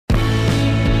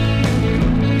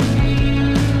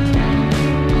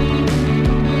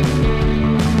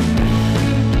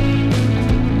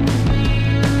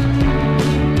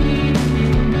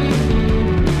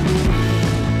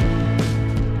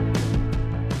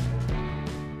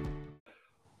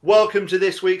Welcome to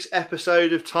this week's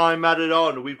episode of Time Added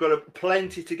On. We've got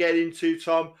plenty to get into,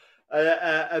 Tom.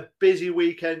 A busy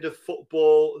weekend of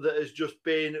football that has just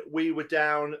been. We were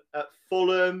down at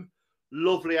Fulham.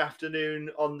 Lovely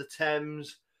afternoon on the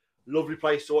Thames. Lovely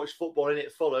place to watch football in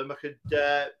it, Fulham. I could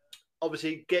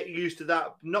obviously get used to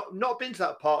that. Not been to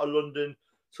that part of London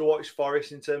to watch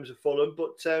Forest in terms of Fulham,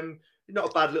 but not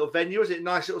a bad little venue, is it?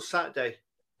 Nice little Saturday.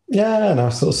 Yeah,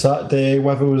 nice little Saturday.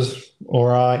 Weather was all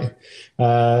right.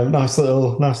 Nice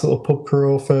little pub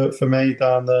crawl for me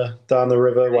down the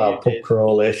river. Yeah, Well, you pub did.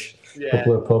 crawl-ish, Yeah.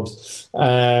 couple of pubs.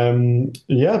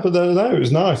 Yeah, but no, it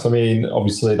was nice. I mean,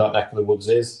 obviously that neck of the woods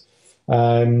is.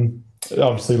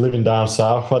 Obviously living down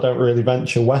south, I don't really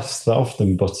venture west that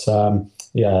often, but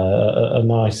yeah, a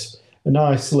nice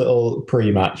little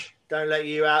pre-match. Don't let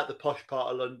you out the posh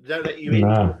part of London. Don't let you into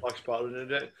the No. posh part of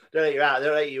London. Don't let you out.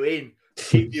 Don't let you in.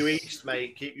 Keep you east,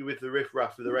 mate. Keep you with the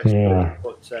riffraff of the rest of us. Yeah.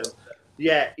 But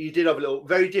yeah, you did have a little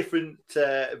very different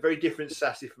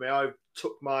Sassy for me. I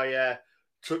took my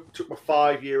took my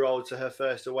 5-year-old to her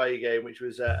first away game, which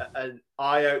was an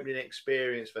eye-opening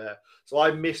experience for her. So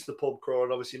I missed the pub crawl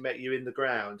and obviously met you in the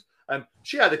ground.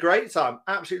 She had a great time.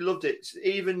 Absolutely loved it.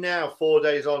 Even now, 4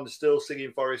 days on, still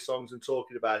singing Forest songs and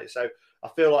talking about it. So I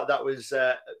feel like that was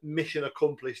mission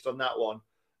accomplished on that one.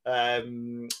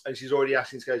 And she's already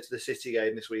asking to go to the City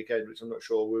game this weekend, which I'm not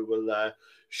sure we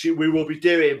will be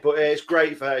doing. But it's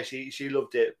great for her. She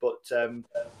loved it. But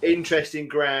interesting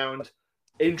ground,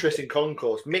 interesting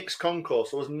concourse, mixed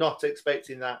concourse. I was not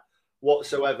expecting that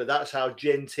whatsoever. That's how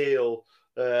genteel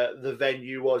the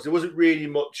venue was. There wasn't really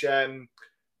much.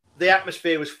 The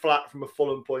atmosphere was flat from a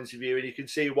Fulham point of view, and you can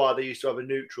see why they used to have a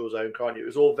neutral zone, can't you? It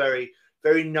was all very,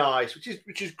 very nice,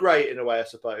 which is great in a way, I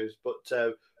suppose,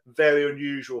 but very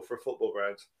unusual for a football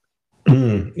ground.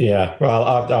 Yeah, well,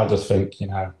 I just think,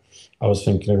 I was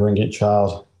thinking of ringing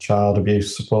child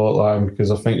abuse support line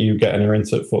because I think you getting her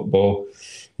into football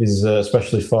is,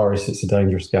 especially Forest, it's a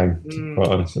dangerous game. To be quite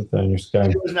honest, it's a dangerous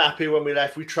game. She wasn't happy when we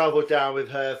left. We travelled down with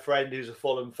her friend who's a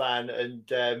Fulham fan,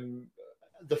 and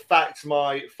the fact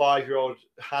my 5-year-old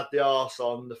had the arse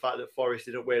on, the fact that Forest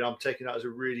didn't win, I'm taking that as a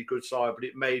really good sign. But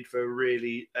it made for a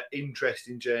really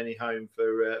interesting journey home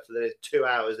for the 2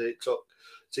 hours that it took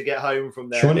to get home from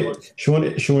there. She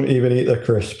wouldn't even eat the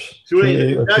crisps.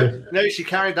 No, she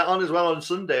carried that on as well on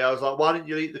Sunday. I was like, why didn't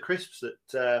you eat the crisps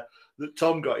that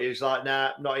Tom got you? He's like,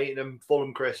 nah, not eating them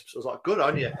Fulham crisps. I was like, good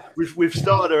on you. We've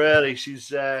started her early.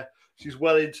 She's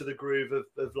well into the groove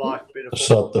of life.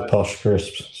 Sod the posh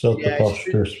crisps.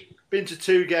 Been to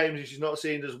 2 games and she's not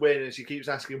seen us win, and she keeps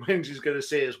asking when she's going to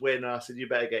see us win. And I said, you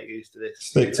better get used to this.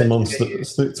 Stick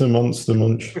to Monster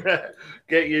Munch.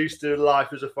 Get used to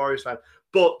life as a Forest fan.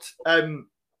 But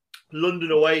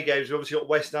London away games, we've obviously got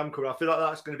West Ham coming. I feel like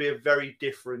that's going to be a very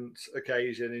different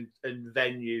occasion and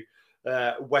venue.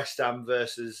 West Ham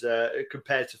versus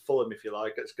compared to Fulham, if you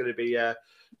like. It's going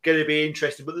to be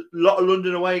interesting. But a lot of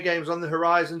London away games on the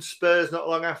horizon. Spurs not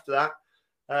long after that.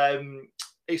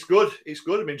 It's good.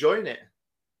 I'm enjoying it.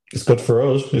 It's good for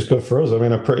us. I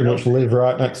mean, I pretty much live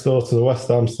right next door to the West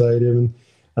Ham Stadium,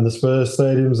 and the Spurs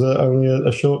Stadium's only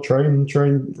a short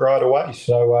train ride away.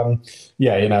 So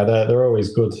yeah, they're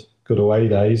always good away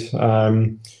days.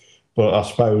 But I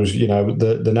suppose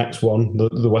the next one,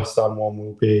 the West Ham one,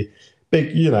 will be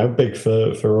big. Big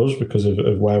for us because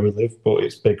of where we live, but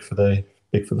it's big for the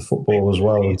football as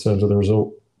well in terms of the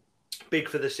result. Big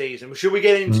for the season. Should we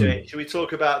get into it? Should we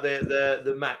talk about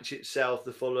the match itself,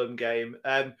 the Fulham game?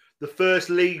 The first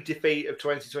league defeat of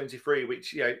 2023,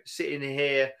 which sitting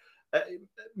here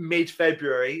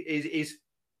mid-February is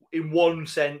in one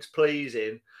sense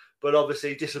pleasing, but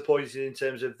obviously disappointing in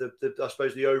terms of the I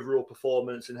suppose the overall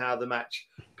performance and how the match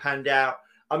panned out.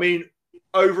 I mean,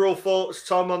 overall thoughts,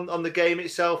 Tom, on the game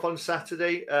itself on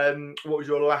Saturday. What was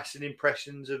your lasting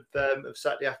impressions of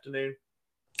Saturday afternoon?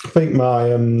 I think my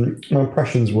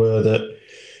impressions were that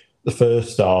the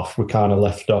first half we kind of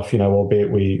left off, albeit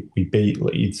we beat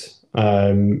Leeds.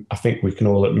 I think we can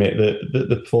all admit that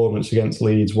the performance against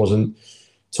Leeds wasn't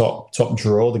top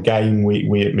draw. The game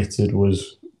we admitted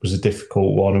was a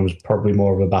difficult one. It was probably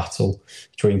more of a battle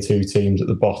between 2 teams at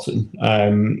the bottom.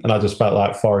 And I just felt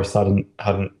like Forest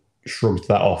hadn't shrugged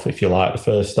that off, if you like. The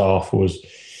first half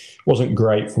wasn't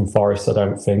great from Forest, I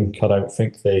don't think. I don't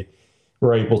think they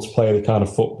were able to play the kind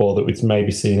of football that we'd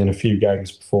maybe seen in a few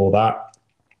games before that.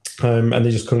 And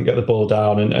they just couldn't get the ball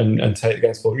down and take it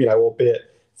against Fulham. Albeit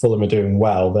Fulham are doing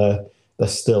well, they're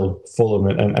still Fulham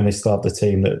and they still have the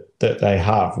team that they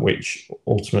have, which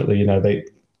ultimately,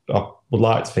 I would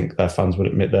like to think their fans would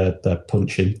admit they're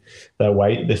punching their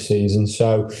weight this season.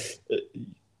 So,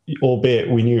 albeit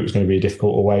we knew it was going to be a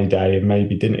difficult away day and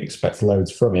maybe didn't expect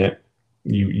loads from it,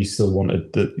 you still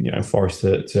wanted Forest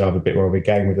to have a bit more of a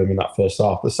game with them in that first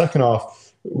half. The second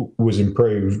half was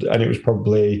improved, and it was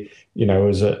probably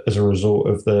as a result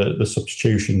of the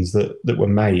substitutions that were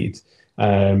made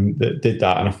that did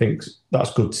that. And I think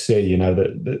that's good to see.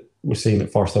 That we're seeing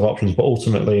that Forest have options, but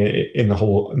ultimately in the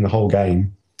whole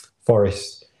game,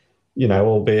 Forest,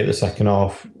 albeit the second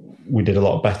half we did a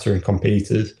lot better and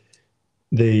competed.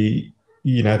 They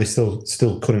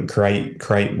still couldn't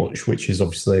create much, which is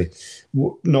obviously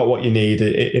not what you need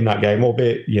in that game.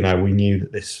 Albeit, we knew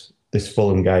that this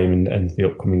Fulham game and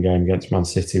the upcoming game against Man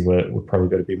City were probably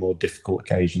going to be more difficult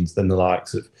occasions than the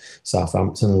likes of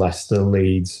Southampton, Leicester,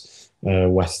 Leeds,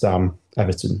 West Ham,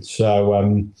 Everton. So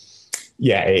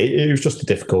it was just a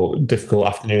difficult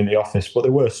afternoon in the office, but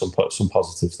there were some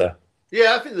positives there.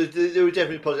 Yeah, I think they were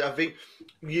definitely positive. I think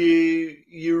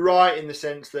you're right in the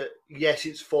sense that, yes,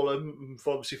 it's Fulham.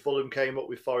 Obviously, Fulham came up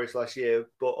with Forest last year,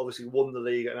 but obviously won the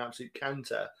league at an absolute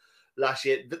canter last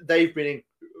year. They've been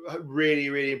really,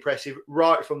 really impressive.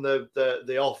 Right from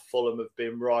the off, Fulham have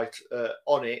been right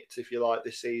on it, if you like,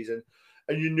 this season.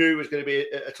 And you knew it was going to be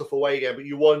a tough away game, but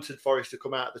you wanted Forest to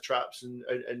come out of the traps and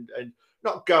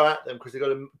not go at them, because they've got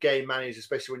to game manage,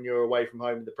 especially when you're away from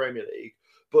home in the Premier League,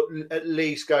 but at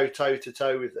least go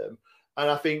toe-to-toe with them. And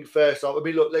I think first off,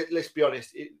 look, let's be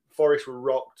honest, Forest were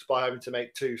rocked by having to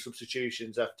make 2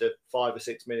 substitutions after 5 or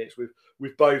 6 minutes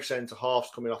with both centre-halves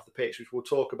coming off the pitch, which we'll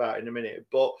talk about in a minute.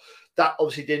 But that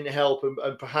obviously didn't help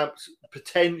and perhaps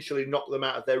potentially knock them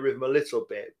out of their rhythm a little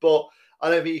bit. But I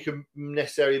don't think you can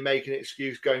necessarily make an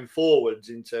excuse going forwards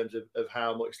in terms of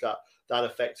how much that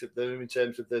affected them, in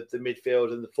terms of the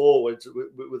midfield and the forwards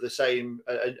were the same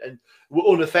and were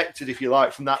unaffected, if you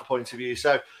like, from that point of view.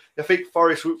 So I think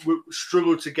Forest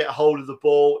struggled to get a hold of the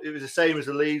ball. It was the same as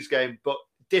the Leeds game, but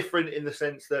different in the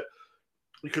sense that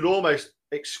we could almost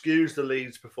excuse the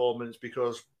Leeds performance,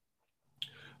 because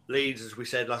Leeds, as we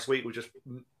said last week, were just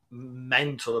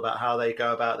mental about how they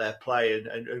go about their play,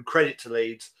 and credit to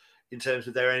Leeds in terms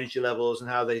of their energy levels and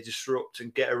how they disrupt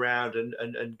and get around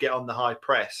and get on the high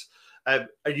press. And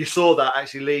you saw that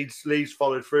actually Leeds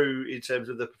followed through in terms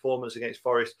of the performance against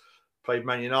Forest, played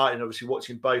Man United, and obviously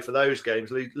watching both of those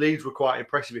games, Leeds were quite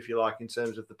impressive, if you like, in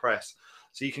terms of the press.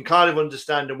 So you can kind of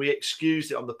understand, and we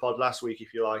excused it on the pod last week,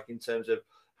 if you like, in terms of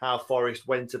how Forest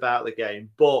went about the game.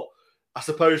 But I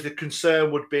suppose the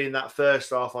concern would be in that first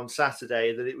half on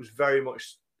Saturday that it was very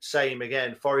much same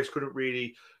again. Forest couldn't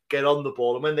really get on the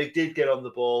ball, and when they did get on the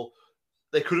ball,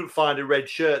 they couldn't find a red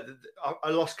shirt. I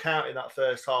lost count in that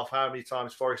first half how many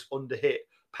times Forest underhit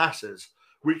passes,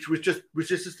 which was just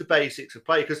the basics of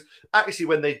play. Because actually,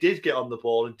 when they did get on the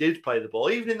ball and did play the ball,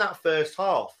 even in that first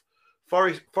half,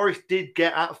 Forest did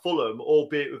get at Fulham,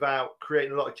 albeit without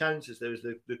creating a lot of chances. There was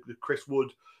the Chris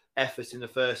Wood effort in the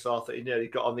first half that he nearly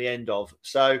got on the end of.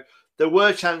 So there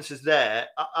were chances there.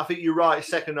 I think you're right.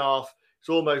 Second half, it's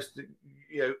almost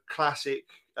classic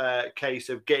case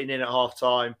of getting in at half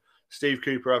time, Steve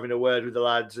Cooper having a word with the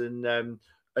lads and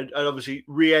obviously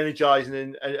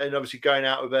re-energising and obviously going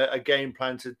out with a game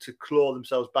plan to claw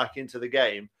themselves back into the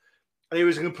game. And it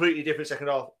was a completely different second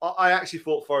half. I actually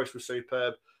thought Forest was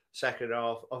superb second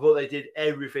half. I thought they did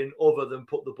everything other than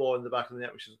put the ball in the back of the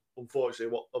net, which is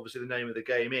unfortunately what obviously the name of the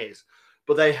game is.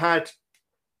 But they had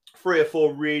 3 or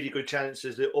 4 really good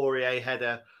chances. The Aurier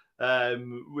header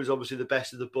was obviously the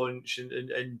best of the bunch,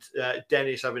 and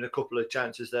Dennis having a couple of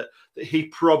chances that he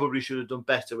probably should have done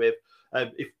better with.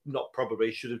 If not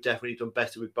probably, should have definitely done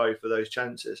better with both of those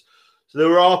chances. So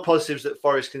there are positives that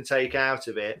Forest can take out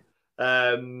of it.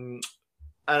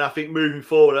 And I think moving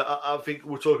forward, I think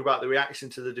we'll talk about the reaction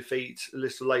to the defeat a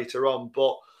little later on,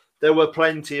 but there were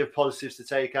plenty of positives to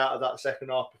take out of that second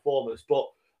half performance. But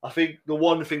I think the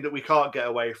one thing that we can't get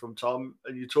away from, Tom,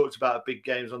 and you talked about big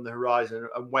games on the horizon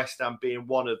and West Ham being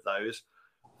one of those,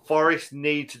 Forest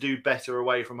need to do better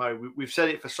away from home. We've said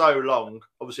it for so long,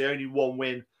 obviously only 1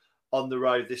 win on the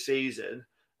road this season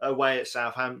away at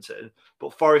Southampton,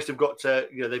 but Forest have got to,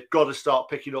 they've got to start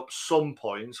picking up some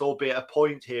points, albeit a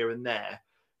point here and there,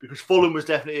 because Fulham was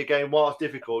definitely a game, whilst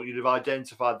difficult, you'd have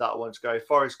identified that one to go.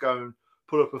 Forest go and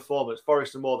put up a performance.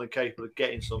 Forest are more than capable of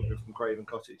getting something from Craven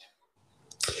Cottage.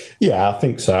 Yeah, I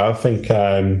think so. I think,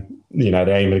 the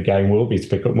aim of the game will be to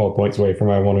pick up more points away from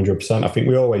home 100%. I think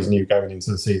we always knew going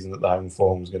into the season that the home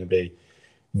form was going to be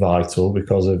vital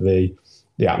because of the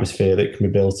atmosphere that can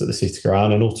be built at the City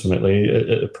Ground. And ultimately,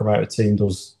 a promoted team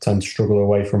does tend to struggle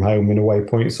away from home, and away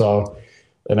points are,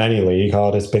 in any league,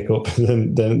 harder to pick up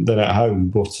than at home.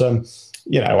 But,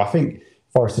 I think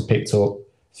Forest have picked up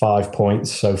 5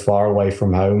 points so far away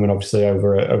from home, and obviously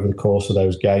over the course of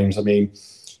those games. I mean,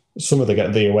 some of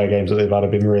the away games that they've had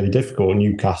have been really difficult.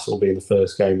 Newcastle being the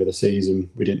first game of the season,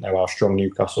 we didn't know how strong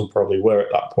Newcastle probably were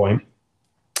at that point,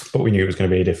 but we knew it was going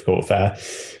to be a difficult affair.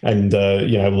 And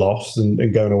lost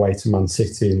and going away to Man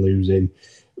City and losing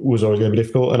was always going to be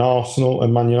difficult. And Arsenal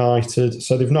and Man United,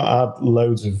 so they've not had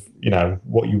loads of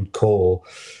what you would call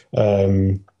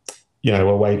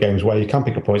away games where you can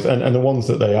pick up points. And the ones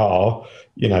that they are,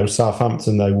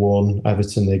 Southampton they won,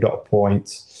 Everton they got a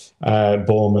point.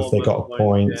 Bournemouth, they got a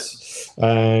point.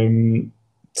 Yeah.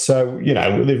 So,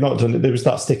 they've not done it. There was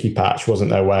that sticky patch, wasn't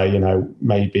there, where,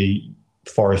 maybe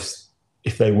Forest,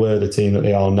 if they were the team that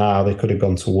they are now, they could have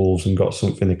gone to Wolves and got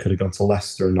something. They could have gone to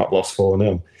Leicester and not lost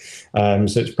 4-0.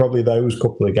 So it's probably those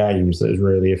couple of games that has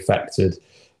really affected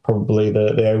probably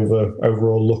the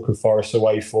overall look of Forest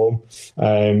away form.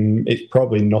 It's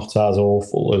probably not as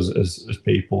awful as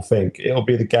people think. It'll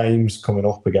be the games coming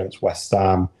up against West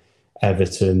Ham,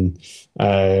 Everton,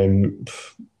 who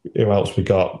else we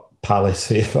got? Palace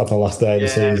here on the last day of the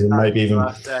season, maybe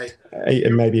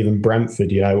even Brentford.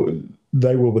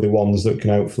 They will be the ones that can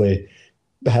hopefully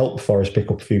help Forest pick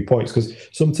up a few points, because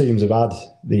some teams have had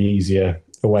the easier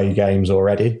away games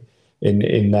already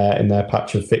in their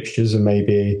patch of fixtures, and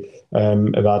maybe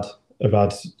have had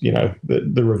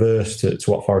the reverse to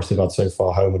what Forest have had so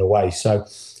far, home and away. So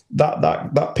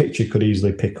that picture could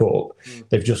easily pick up.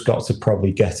 They've just got to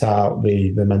probably get out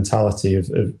the mentality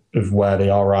of where they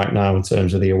are right now in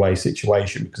terms of the away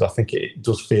situation, because I think it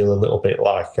does feel a little bit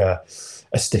like a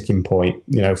sticking point,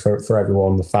 for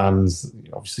everyone, the fans.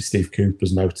 Obviously, Steve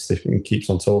Cooper's noticed it and keeps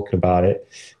on talking about it.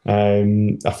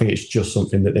 I think it's just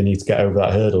something that they need to get over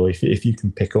that hurdle. If you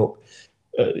can pick up,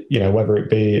 whether it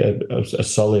be a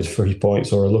solid 3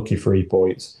 points or a lucky 3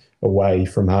 points away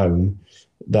from home,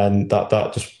 then that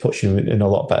just puts you in a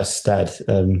lot better stead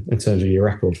in terms of your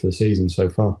record for the season so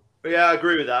far. Yeah, I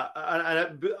agree with that.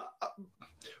 And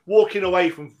walking away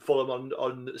from Fulham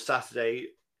on Saturday,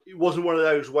 it wasn't one of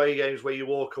those away games where you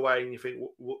walk away and you think,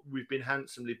 we've been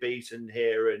handsomely beaten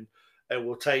here and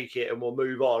we'll take it and we'll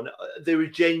move on. There were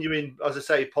genuine, as I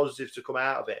say, positives to come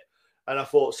out of it. And I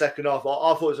thought second half, I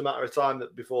thought it was a matter of time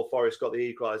that before Forest got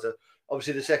the equaliser.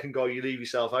 Obviously, the second goal, you leave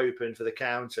yourself open for the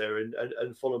counter,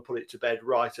 and Fulham put it to bed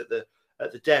right at the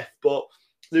death. But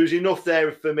there was enough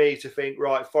there for me to think,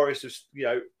 right, Forest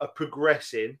are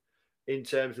progressing in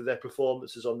terms of their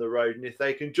performances on the road, and if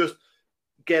they can just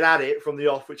get at it from the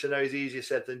off, which I know is easier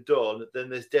said than done, then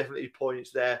there's definitely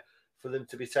points there for them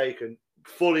to be taken.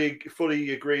 Fully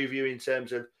agree with you in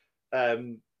terms of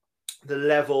the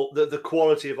level, the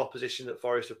quality of opposition that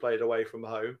Forest have played away from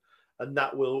home. And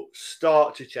that will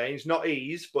start to change, not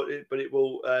ease, but it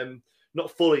will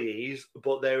not fully ease,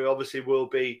 but there obviously will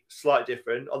be slightly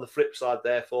different. On the flip side,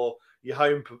 therefore, your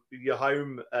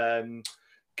home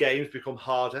games become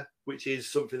harder, which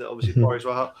is something that obviously Forest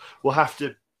will have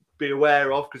to be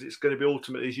aware of, because it's going to be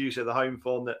ultimately, as you said, the home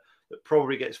form that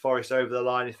probably gets Forest over the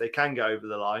line if they can go over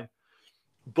the line.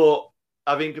 But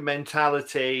I think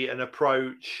mentality and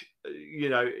approach,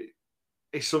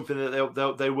 is something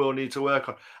that they will need to work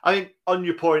on. I think on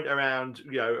your point around,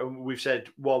 and we've said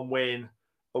one win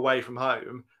away from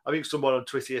home, I think someone on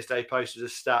Twitter yesterday posted a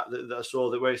stat that I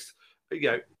saw that was,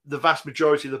 the vast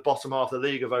majority of the bottom half of the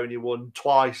league have only won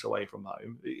twice away from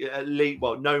home. At least,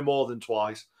 no more than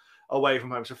twice away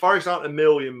from home. So Forest aren't a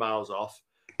million miles off.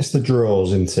 It's the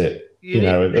draws, isn't it?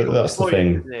 That's the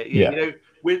thing. Yeah.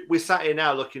 We're sat here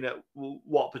now looking at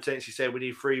what potentially said we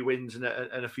need 3 wins and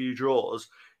a few draws.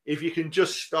 If you can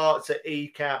just start to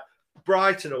eke out,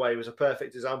 Brighton away was a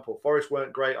perfect example. Forest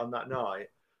weren't great on that night,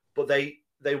 but they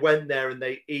went there and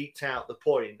they eked out the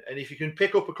point. And if you can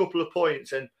pick up a couple of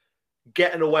points and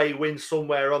get an away win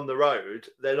somewhere on the road,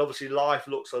 then obviously life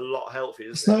looks a lot healthier.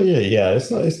 It's not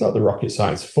the rocket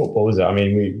science of football, is it? I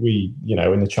mean, we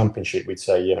in the Championship we'd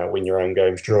say win your own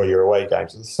games, draw your away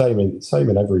games. It's the same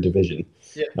in every division.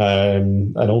 Yeah.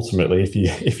 And ultimately, if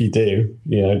you do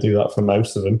that for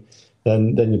most of them,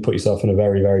 then you put yourself in a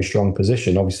very, very strong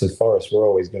position. Obviously, Forest were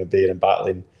always going to be in a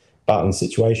battling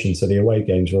situation, so the away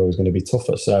games are always going to be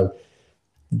tougher. So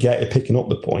picking up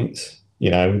the points,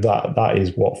 that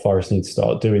is what Forest need to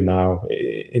start doing now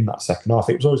in that second half.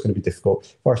 It was always going to be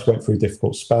difficult. Forest went through a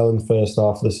difficult spell in the first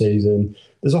half of the season.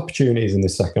 There's opportunities in the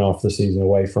second half of the season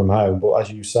away from home, but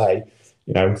as you say,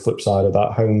 flip side of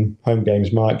that, home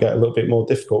games might get a little bit more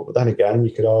difficult. But then again,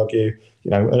 you could argue,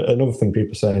 another thing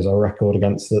people are saying is our record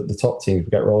against the top teams, we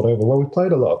get rolled over. Well, we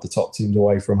played a lot of the top teams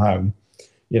away from home.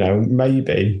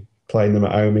 Maybe playing them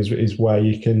at home is where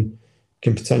you can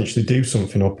potentially do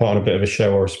something or put on a bit of a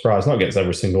show or a surprise. Not against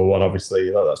every single one,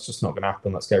 obviously. That's just not going to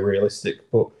happen. Let's get realistic.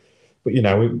 But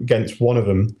against one of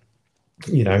them,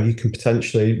 you know, you can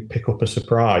potentially pick up a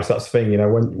surprise. That's the thing, you know,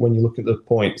 when you look at the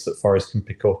points that Forest can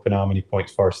pick up and how many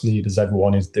points Forest need, as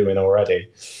everyone is doing already,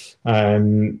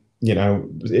 you know,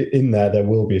 in there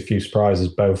will be a few surprises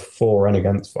both for and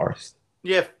against Forest.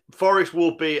 Yeah, Forest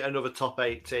will be another top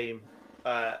 8 team,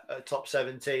 top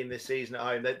 17 this season at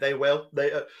home. They will.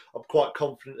 I'm quite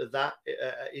confident of that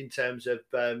in terms of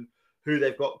who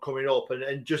they've got coming up,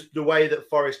 and just the way that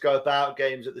Forest go about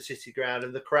games at the City Ground,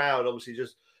 and the crowd obviously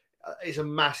just is a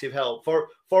massive help.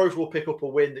 Forest will pick up a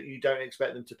win that you don't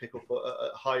expect them to pick up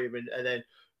at home, and then,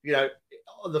 you know,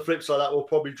 on the flip side, that will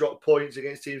probably drop points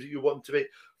against teams that you want them to be.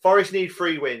 Forest need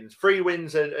 3 wins,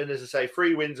 and as I say,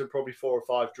 3 wins and probably 4 or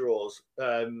 5 draws.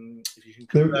 If you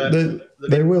can,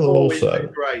 they will also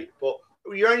great, but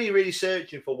you're only really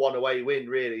searching for 1 away win,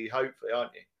 really. Hopefully,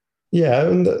 aren't you? Yeah,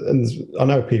 and I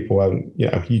know people won't. You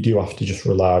know, you do have to just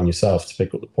rely on yourself to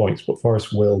pick up the points, but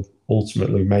Forest will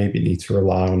ultimately maybe need to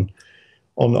rely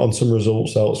on some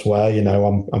results elsewhere. You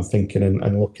know, I'm thinking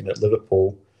and looking at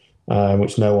Liverpool,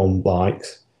 which no one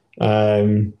likes.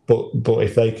 But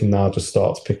if they can now just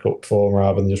start to pick up form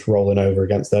rather than just rolling over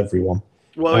against everyone.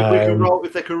 Well,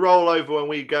 if they can roll over when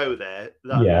we go there,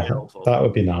 that'd be helpful. That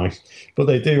would be nice. But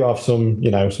they do have some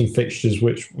fixtures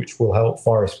which will help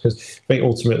Forest, because I think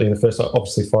ultimately in the first,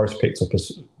 obviously Forest picked up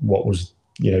what was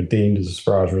deemed as a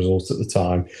surprise result at the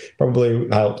time. Probably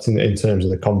helped in terms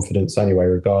of the confidence anyway,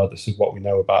 regardless of what we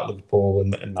know about Liverpool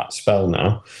and that spell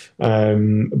now.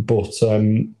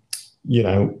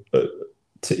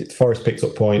 Forest picked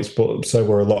up points, but so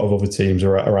were a lot of other teams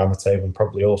around the table, and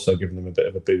probably also giving them a bit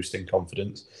of a boost in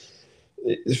confidence.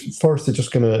 Forest are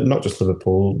just going to, not just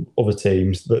Liverpool, other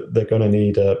teams, that they're going to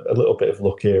need a little bit of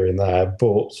luck here and there.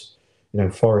 But,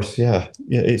 Forest,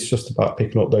 it's just about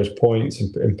picking up those points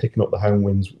and picking up the home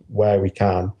wins where we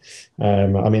can. I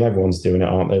mean, everyone's doing it,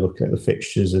 aren't they? Looking at the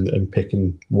fixtures and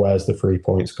picking where's the 3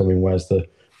 points coming, where's the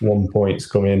 1 point's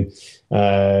coming.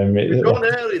 We've gone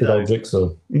early, though.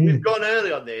 We've gone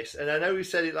early on this, and I know we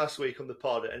said it last week on the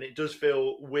pod, and it does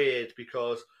feel weird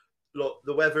because, look,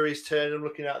 the weather is turning. I'm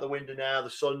looking out the window now. The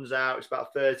sun's out. It's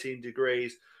about 13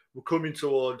 degrees. We're coming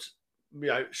towards,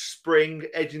 spring,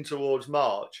 edging towards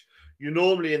March. You're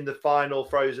normally in the final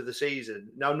throes of the season.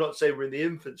 Now, I'm not saying we're in the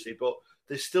infancy, but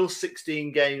there's still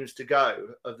 16 games to go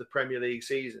of the Premier League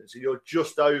season. So you're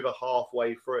just over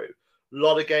halfway through. A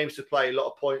lot of games to play, a lot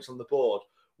of points on the board.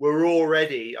 We're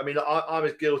already, I mean, I'm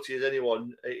as guilty as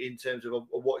anyone in terms of, I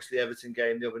watched the Everton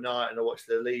game the other night and I watched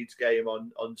the Leeds game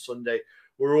on Sunday.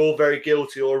 We're all very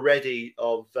guilty already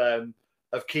of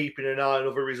keeping an eye on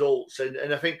other results.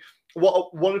 And I think one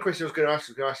of the questions I was going to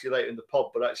ask you later in the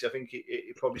pod, but actually I think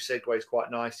it probably segues quite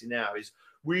nicely now, is,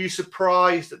 were you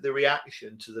surprised at the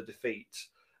reaction to the defeat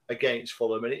against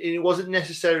Fulham? And it wasn't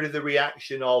necessarily the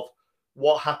reaction of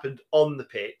what happened on the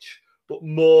pitch, but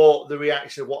more the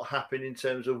reaction of what happened in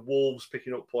terms of Wolves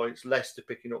picking up points, Leicester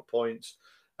picking up points.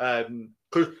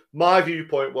 Because my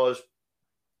viewpoint was,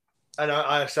 and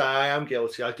I say I am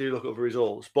guilty, I do look at the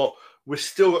results, but we've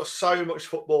still got so much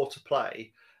football to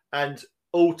play, and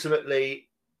ultimately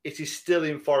it is still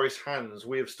in Forest's hands.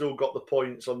 We have still got the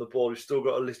points on the board. We've still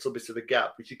got a little bit of a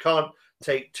gap, which you can't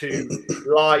take too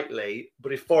lightly.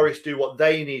 But if Forest do what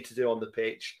they need to do on the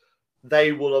pitch,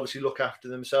 they will obviously look after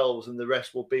themselves, and the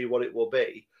rest will be what it will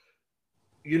be.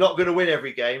 You're not going to win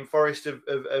every game. Forest have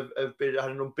had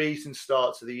an unbeaten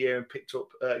start to the year and picked up,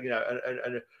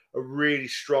 a really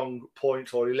strong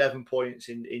point, or 11 points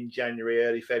in January,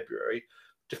 early February.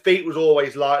 Defeat was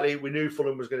always likely. We knew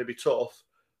Fulham was going to be tough.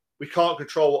 We can't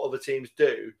control what other teams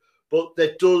do, but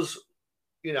there does,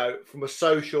 from a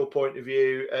social point of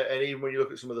view, and even when you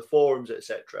look at some of the forums,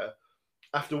 etc.,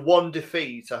 after one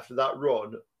defeat, after that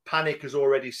run, panic has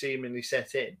already seemingly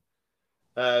set in.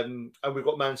 And we've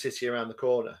got Man City around the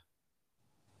corner.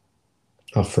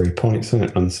 3 points, isn't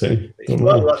it, Man City?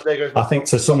 I think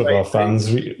to some of our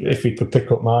fans, if we could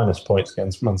pick up minus points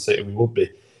against Man City, we would be.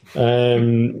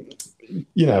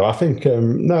 I think,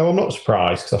 no, I'm not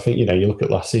surprised, because I think, you look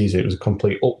at last season, it was a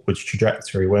complete upwards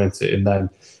trajectory, weren't it? And then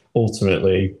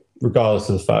ultimately, regardless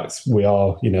of the fact we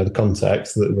are, the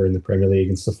context that we're in the Premier League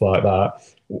and stuff like that,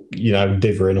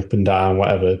 divering up and down,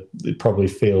 whatever, it probably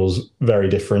feels very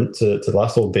different to the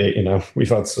last, albeit, we've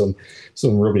had some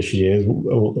rubbish years,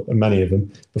 many of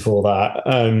them before that.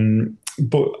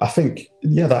 But I think,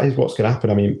 that is what's going to happen.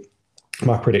 I mean,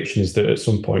 my prediction is that at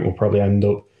some point we'll probably end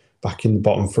up back in the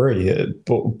bottom 3,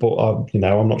 but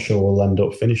I'm not sure we'll end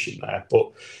up finishing there.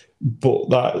 But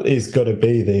that is going to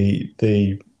be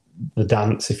the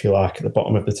dance, if you like, at the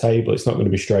bottom of the table. It's not going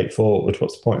to be straightforward.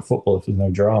 What's the point of football if there's no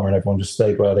drama and everyone just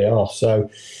stayed where they are? So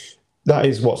that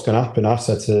is what's going to happen. I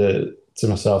said to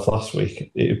myself last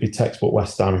week, it would be textbook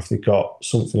West Ham if they got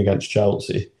something against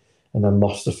Chelsea and then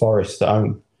lost to Forest at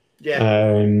home. Yeah.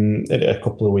 A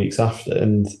couple of weeks after,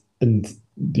 and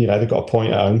they got a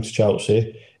point at home to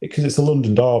Chelsea because it's a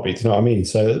London derby. Do you know what I mean?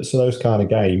 So those kind of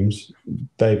games,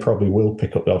 they probably will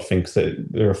pick up the odd thing because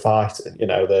they're a fighter.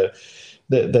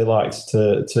 They like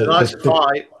to they like to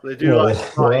fight. They do like to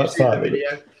fight. You see the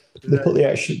video.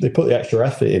 They put the extra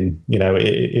effort in,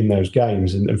 in those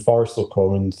games, and Forest will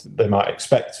come and they might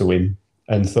expect to win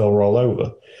and they'll roll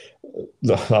over.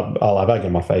 I'll have egg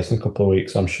on my face in a couple of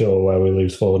weeks, I'm sure, where we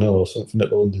lose 4-0 or something at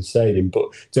the London Stadium.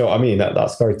 But do you know what I mean?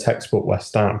 That's very textbook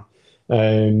West Ham.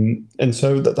 And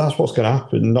so that's what's going to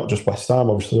happen. Not just West Ham,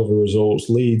 obviously other results.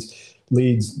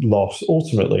 Leeds lost.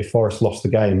 Ultimately, Forest lost the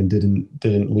game and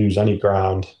didn't lose any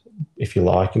ground, if you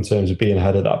like, in terms of being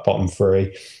ahead of that bottom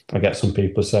three. I get some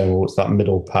people saying, well, it's that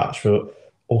middle patch. But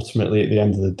ultimately, at the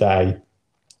end of the day,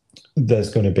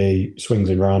 there's going to be swings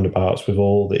and roundabouts with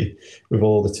all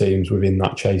the teams within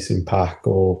that chasing pack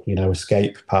or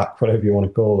escape pack, whatever you want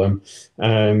to call them.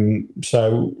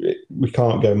 So we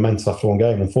can't go mental after one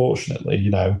game,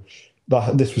 unfortunately.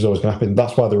 This was always going to happen.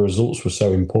 That's why the results were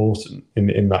so important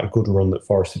in that good run that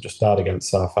Forest had just had against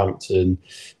Southampton,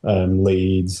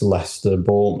 Leeds, Leicester,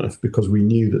 Bournemouth, because we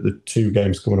knew that the two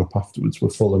games coming up afterwards were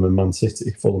Fulham and Man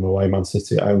City. Fulham away, Man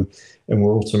City at home, and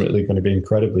were ultimately going to be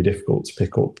incredibly difficult to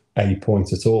pick up a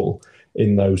point at all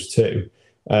in those two.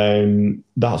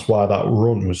 That's why that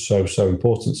run was so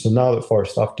important. So now that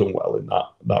Forest have done well in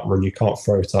that run, you can't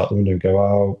throw it out the window and go,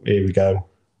 oh, here we go.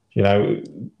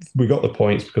 We got the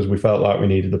points because we felt like we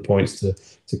needed the points to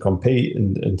compete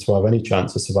and to have any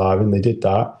chance of surviving. They did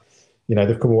that.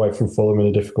 They've come away from Fulham in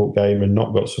a difficult game and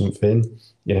not got something.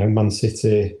 Man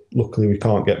City, luckily we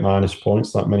can't get minus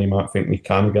points like many might think we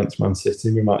can against Man City.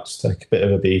 We might just take a bit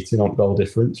of a beating on goal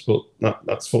difference, but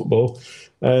that's football.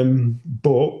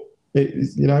 But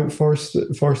Forest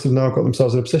have now got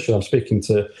themselves in a position. I'm speaking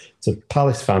to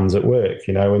Palace fans at work,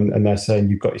 and they're saying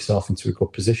you've got yourself into a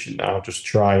good position now. Just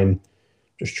try and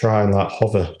like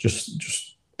hover,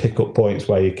 just pick up points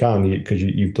where you can because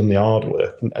you've done the hard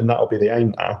work, and that'll be the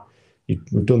aim now.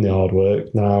 We've done the hard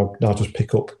work now. Just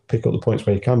pick up the points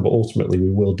where you can, but ultimately we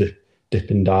will dip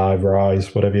and dive,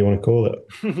 rise, whatever you want to call it.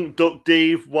 Duck,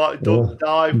 dive, weave. Duck,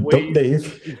 dive.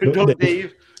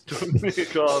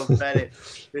 God, Bennett,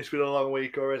 it's been a long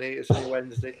week already. It's only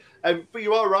Wednesday, but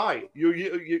you are right.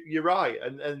 You're right,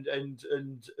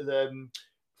 and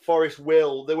Forest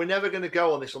will. They were never going to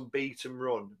go on this unbeaten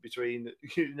run between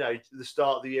the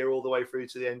start of the year all the way through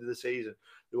to the end of the season.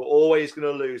 They were always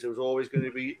going to lose. There was always going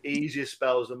to be easier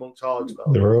spells amongst hard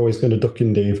spells. They were always going to duck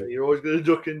and dive. So you're always going to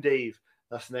duck and dive.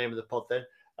 That's the name of the pod then.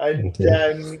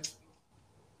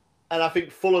 And I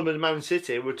think Fulham and Man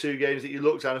City were two games that you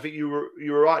looked at. I think you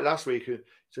were right last week in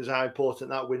terms of how important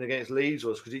that win against Leeds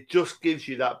was, because it just gives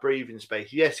you that breathing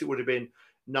space. Yes, it would have been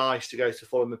nice to go to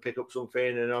Fulham and pick up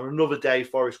something, and on another day,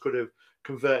 Forest could have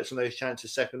converted some of those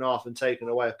chances second half and taken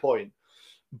away a point.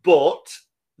 But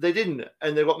they didn't,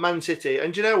 and they've got Man City.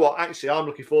 And do you know what? Actually, I'm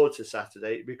looking forward to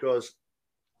Saturday because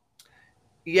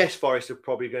yes, Forest are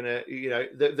probably going to,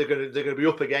 they're going to be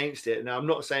up against it. Now, I'm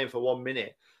not saying for 1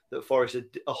 minute that Forest are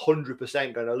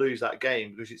 100% going to lose that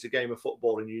game because it's a game of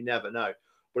football and you never know.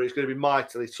 But it's going to be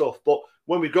mightily tough. But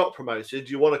when we got promoted,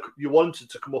 you wanted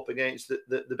to come up against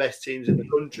the best teams in the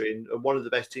country and one of the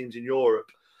best teams in Europe.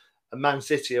 And Man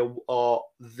City are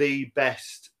the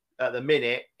best at the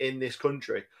minute in this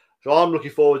country. So I'm looking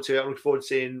forward to it. I'm looking forward to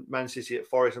seeing Man City at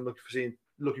Forest. I'm looking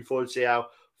forward to see how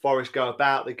Forest go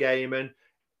about the game, and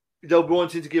they'll be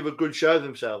wanting to give a good show of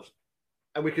themselves.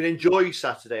 And we can enjoy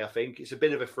Saturday, I think. It's a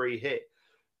bit of a free hit.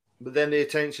 But then the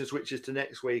attention switches to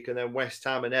next week, and then West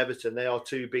Ham and Everton. They are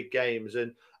two big games.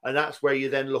 And that's where you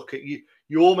then look at you.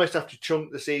 You almost have to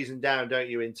chunk the season down, don't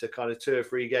you, into kind of 2 or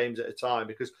 3 games at a time,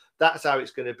 because that's how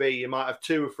it's going to be. You might have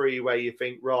 2 or 3 where you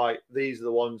think, right, these are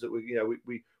the ones that we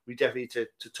definitely need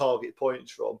to target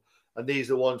points from. And these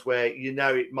are the ones where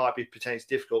it might be potentially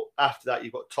difficult. After that,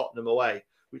 you've got Tottenham away,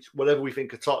 which whatever we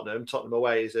think of Tottenham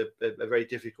away is a very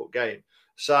difficult game.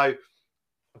 So,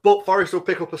 but Forest will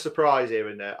pick up a surprise here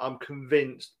and there. I'm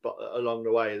convinced, but along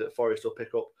the way, that Forest will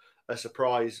pick up a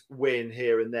surprise win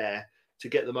here and there to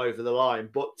get them over the line.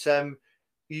 But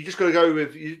you just got to go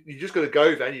with you just got to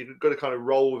go then. You've got to kind of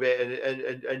roll with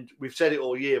it, and we've said it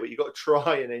all year, but you've got to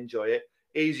try and enjoy it.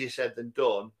 Easier said than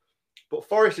done. But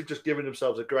Forest have just given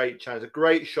themselves a great chance, a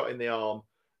great shot in the arm.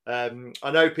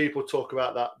 I know people talk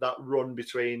about that run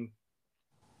between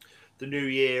the new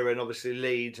year and obviously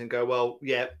Leeds and go, well,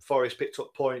 yeah, Forest picked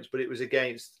up points, but it was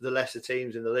against the lesser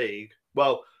teams in the league.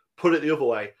 Well, put it the other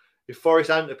way. If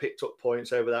Forest hadn't have picked up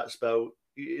points over that spell,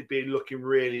 it'd be looking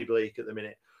really bleak at the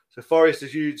minute. So Forest,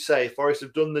 as you'd say, Forest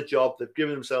have done the job. They've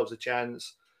given themselves a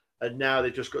chance, and now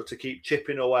they've just got to keep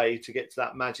chipping away to get to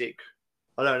that magic,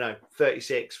 I don't know,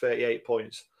 36, 38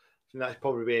 points. I think that's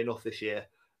probably be enough this year,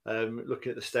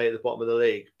 looking at the state at the bottom of the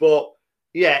league. But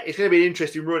yeah, it's going to be an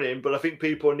interesting running, but I think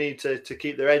people need to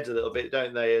keep their heads a little bit,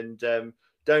 don't they? And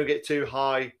don't get too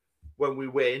high when we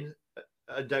win,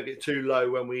 and don't get too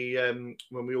low when we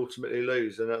ultimately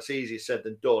lose. And that's easier said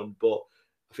than done, but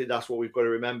I think that's what we've got to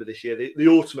remember this year. The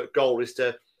ultimate goal is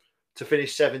to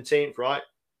finish 17th, right?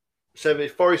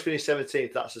 If Forest finish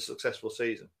 17th, that's a successful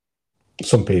season.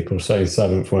 Some people say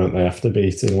 7th, weren't they, after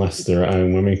beating Leicester at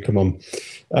home? I mean, come on.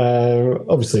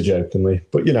 Obviously jokingly.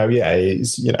 But,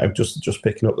 it's, just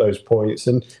picking up those points.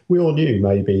 And we all knew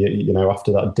maybe,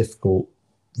 after that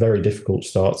very difficult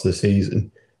start to the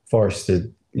season, Forest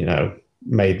had,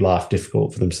 made life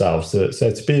difficult for themselves. So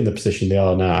to be in the position they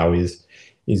are now is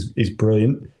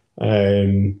brilliant.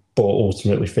 But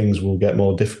ultimately things will get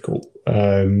more difficult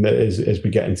as we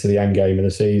get into the end game of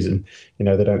the season. They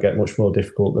don't get much more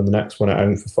difficult than the next one at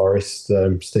home for Forest.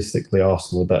 Statistically,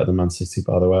 Arsenal are better than Man City,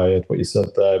 by the way. I heard what you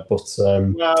said there. But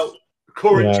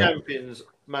current champions,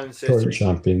 Man City. Current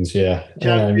champions, yeah.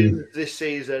 Champions this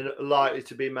season likely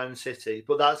to be Man City,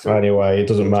 but that's anyway. It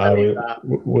doesn't matter.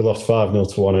 We lost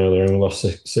 5-0 to one earlier, and we lost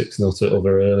 6-0 to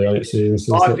other earlier. Here's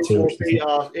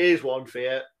one for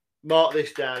you. Mark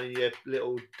this down in your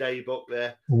little day book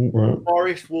there. Right.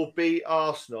 Forest will beat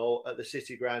Arsenal at the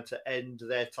City Ground to end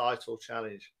their title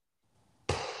challenge.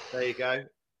 There you go.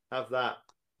 Have that.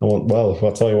 Well,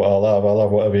 I'll tell you what I'll have. I'll have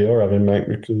whatever you're having, mate,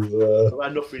 because... I've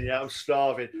had nothing yet. I'm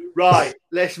starving. Right,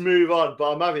 let's move on.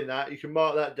 But I'm having that. You can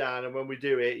mark that down, and when we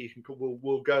do it,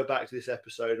 we'll go back to this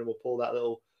episode and we'll pull that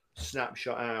little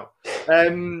snapshot out.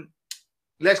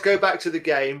 Let's go back to the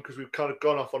game, because we've kind of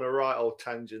gone off on a right old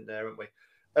tangent there, haven't we?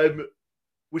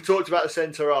 We talked about the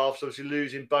centre halves, obviously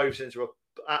losing both centre halves,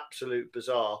 absolute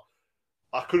bizarre.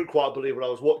 I couldn't quite believe what I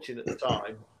was watching at the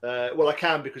time. Well, I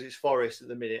can, because it's Forest at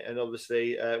the minute, and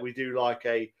obviously we do like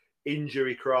a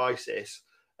injury crisis.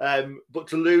 But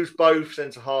to lose both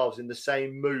centre halves in the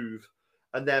same move,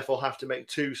 and therefore have to make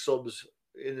two subs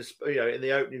in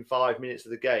the opening 5 minutes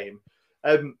of the game.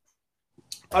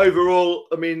 Overall,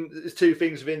 I mean, there's two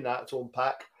things within that to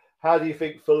unpack. How do you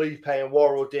think Felipe and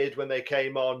Worrell did when they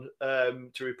came on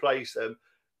to replace them?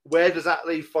 Where does that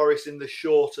leave Forest in the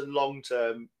short and long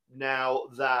term now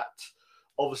that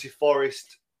obviously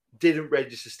Forest didn't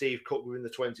register Steve Cook within the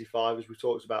 25, as we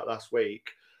talked about last week,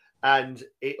 and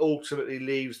it ultimately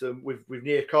leaves them with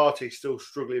Niakate still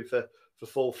struggling for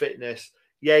full fitness,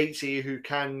 Yatesy, who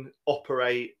can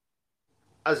operate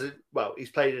he's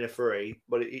played in a free,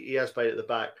 but he has played at the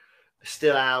back,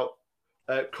 still out.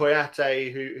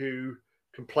 Koyate, who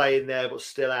can play in there but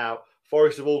still out.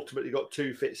 Forest have ultimately got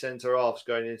two fit centre halves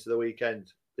going into the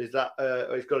weekend. Is that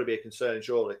it's got to be a concern,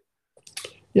 surely?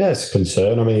 Yeah, it's a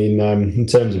concern. I mean, in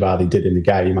terms of how they did in the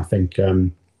game, I think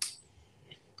it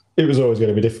was always going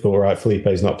to be difficult, right?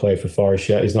 Felipe's not played for Forest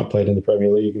yet. He's not played in the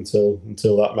Premier League until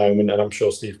that moment, and I'm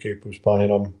sure Steve Cooper was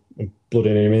planning on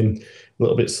blooding him in a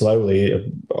little bit slowly.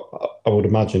 I would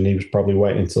imagine he was probably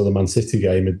waiting until the Man City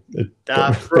game.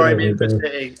 Throw him in for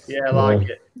City. Yeah, I like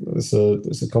it.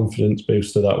 It's a confidence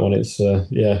booster, that one. It's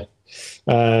yeah.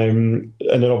 And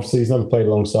then obviously he's never played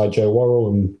alongside Joe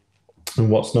Worrell and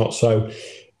what's not. So,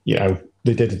 they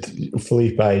did.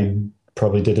 Felipe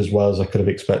probably did as well as I could have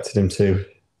expected him to,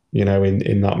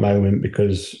 in that moment,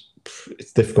 because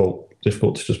it's difficult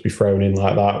to just be thrown in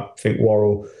like that. I think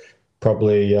Worrell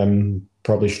probably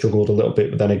struggled a little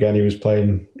bit, but then again, he was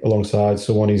playing alongside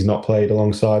someone he's not played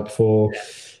alongside before. Yeah.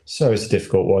 So it's a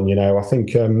difficult one, I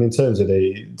think in terms of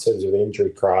the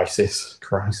injury crisis,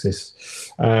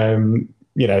 to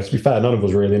be fair, none of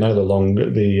us really know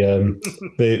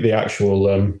the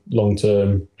actual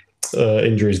long-term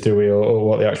injuries, do we, or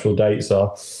what the actual dates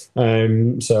are.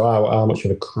 So how much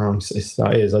of a crisis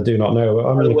that is, I do not know.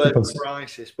 I'm the word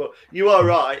crisis, but you are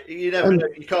right. You never know.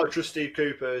 You can't trust Steve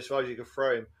Cooper as far as you can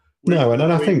throw him. No, and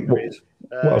I think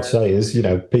what I'd say is,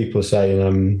 people are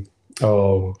saying,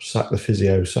 sack the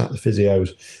physios.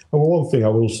 And one thing I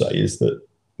will say is that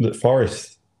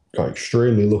Forest got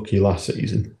extremely lucky last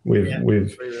season with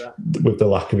the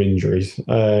lack of injuries.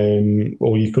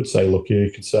 Or you could say lucky,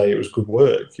 you could say it was good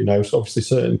work. So obviously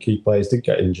certain key players did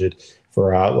get injured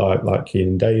throughout, like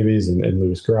Keenan Davies and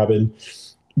Lewis Grabban.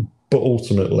 But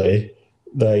ultimately,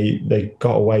 they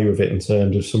got away with it in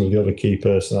terms of some of the other key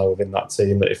personnel within that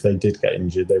team, that if they did get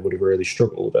injured, they would have really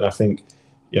struggled. And I think,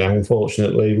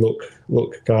 unfortunately,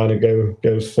 look kind of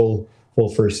goes full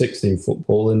 360 in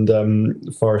football,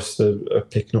 and Forest are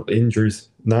picking up injuries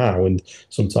now, and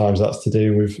sometimes that's to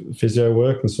do with physio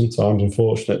work, and sometimes,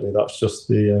 unfortunately, that's just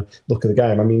the look of the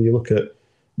game. I mean, you look at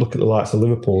the likes of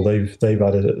Liverpool; they've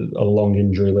had a long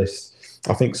injury list.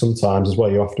 I think sometimes as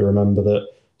well, you have to remember that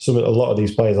a lot of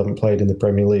these players haven't played in the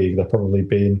Premier League. They're probably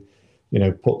been,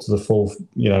 put to the full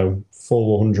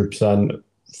 100%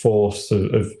 force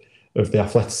of the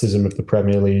athleticism of the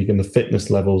Premier League and the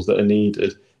fitness levels that are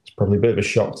needed. It's probably a bit of a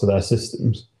shock to their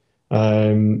systems.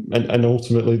 And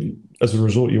ultimately, as a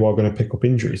result, you are going to pick up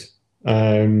injuries.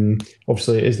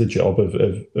 Obviously, it is the job of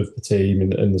the team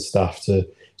and the staff to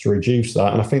reduce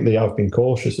that. And I think they have been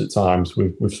cautious at times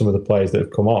with some of the players that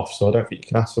have come off. So I don't think you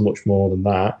can ask for much more than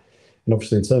that. And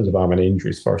obviously, in terms of how many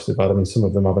injuries Forest have had, I mean, some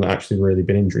of them haven't actually really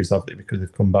been injuries, have they? Because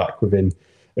they've come back within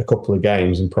a couple of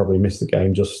games and probably missed the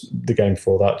game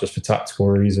before that, just for tactical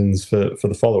reasons for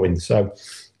the following. So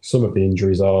some of the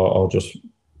injuries are just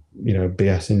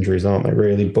BS injuries, aren't they,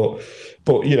 really? But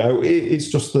it's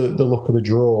just the look of the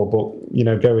draw.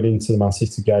 But going into the Man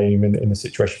City game in the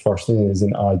situation Forest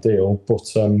isn't ideal, but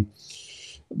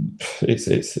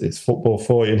it's football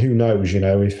for you. And who knows,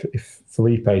 if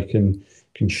Felipe can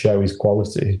show his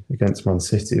quality against Man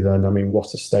City, then I mean,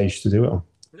 what a stage to do it on.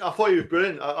 I thought he was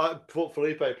brilliant. I thought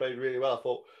Felipe played really well. I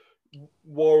thought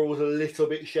Worrall was a little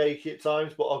bit shaky at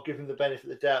times, but I'll give him the benefit of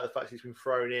the doubt. The fact he's been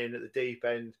thrown in at the deep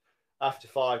end after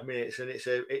 5 minutes, and it's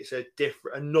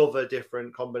another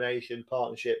different combination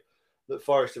partnership that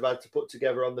Forest have had to put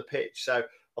together on the pitch. So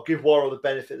I'll give Worrall the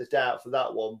benefit of the doubt for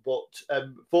that one. But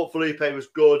thought Felipe was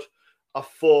good. I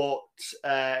thought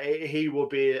he will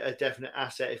be a definite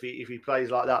asset if he plays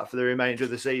like that for the remainder of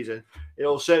the season.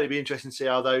 It'll certainly be interesting to see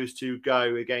how those two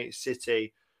go against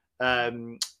City at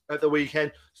the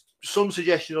weekend. Some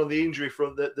suggestion on the injury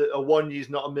front that Awoniyi is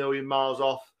not a million miles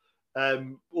off.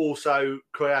 Also,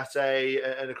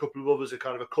 Kouyate and a couple of others are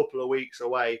kind of a couple of weeks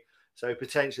away. So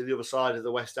potentially the other side of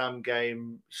the West Ham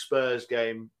game, Spurs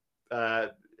game,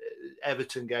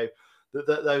 Everton game,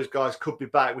 that those guys could be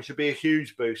back, which would be a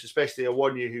huge boost, especially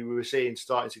Awoniyi, who we were seeing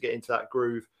starting to get into that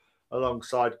groove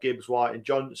alongside Gibbs, White and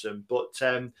Johnson. But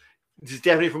this is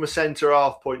definitely from a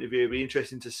centre-half point of view. It'd be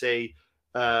interesting to see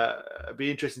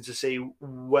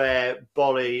where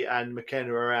Bolly and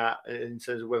McKenna are at in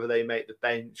terms of whether they make the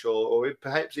bench or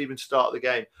perhaps even start the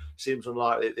game. Seems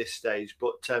unlikely at this stage,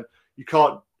 but you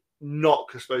can't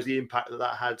knock, I suppose, the impact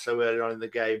that had so early on in the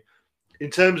game. In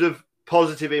terms of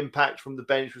positive impact from the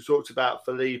bench, we talked about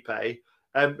Felipe.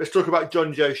 Let's talk about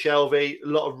Jonjo Shelvey. A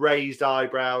lot of raised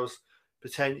eyebrows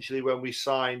potentially when we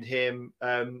signed him.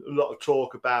 A lot of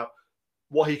talk about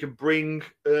what he can bring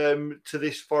to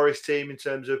this Forest team in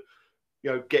terms of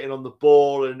getting on the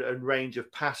ball and range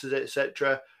of passes,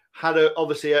 etc. Had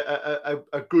obviously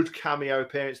a good cameo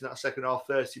appearance in that second half,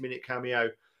 30-minute cameo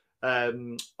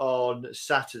on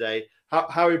Saturday.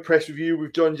 How impressed with you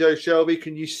with Jonjo Shelvey?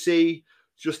 Can you see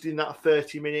just in that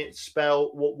 30-minute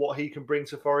spell what he can bring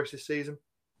to Forest this season?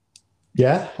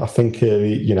 Yeah, I think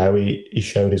he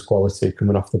showed his quality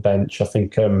coming off the bench. I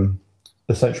think the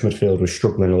central midfield was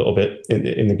struggling a little bit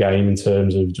in the game in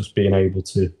terms of just being able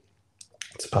to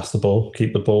pass the ball,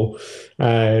 keep the ball.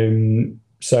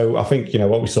 So I think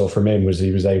what we saw from him was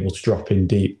he was able to drop in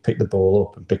deep, pick the ball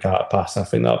up, and pick out a pass. I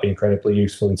think that'd be incredibly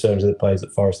useful in terms of the players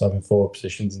that Forest have in forward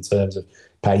positions in terms of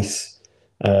pace.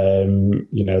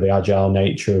 The agile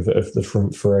nature of the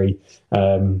front three.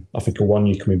 I think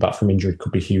Awoniyi coming back from injury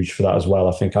could be huge for that as well.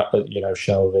 I think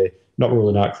Shelvey, not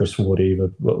ruling out Chris Wood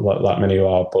either, like many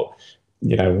are, but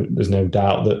there's no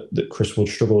doubt that Chris Wood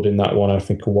struggled in that one. I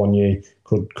think Awoniyi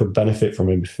could benefit from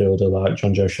a midfielder like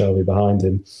Jonjo Shelvey behind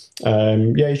him.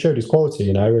 He showed his quality,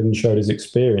 and showed his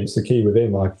experience. The key with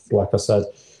him, like I said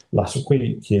last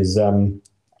week, is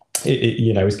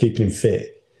is keeping him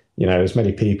fit. As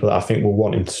many people I think will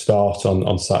want him to start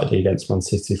on Saturday against Man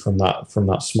City from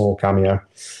that small cameo.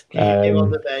 Keep him on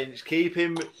the bench. Keep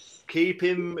him.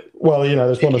 Well,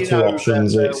 there's one or two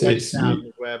options. It's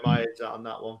where my head's at on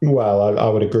that one. Well, I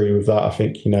would agree with that. I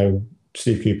think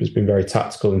Steve Cooper's been very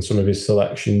tactical in some of his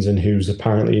selections and who's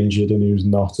apparently injured and who's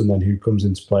not, and then who comes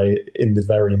into play in the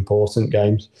very important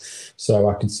games. So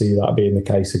I could see that being the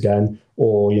case again.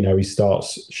 Or, he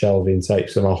starts Shelvey and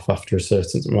takes him off after a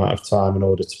certain amount of time in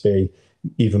order to be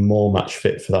even more match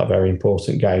fit for that very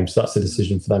important game. So that's a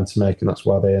decision for them to make, and that's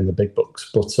why they earn the big bucks.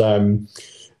 But, from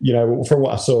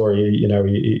what I saw,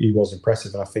 he was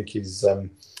impressive, and I think his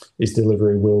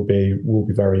delivery will be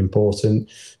very important.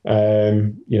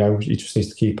 He just needs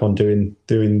to keep on doing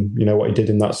what he did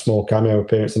in that small cameo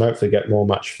appearance, and hopefully get more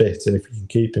match fit. And if we can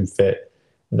keep him fit,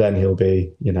 then he'll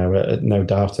be no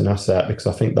doubt an asset, because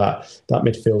I think that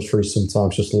midfield three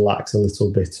sometimes just lacks a little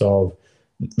bit of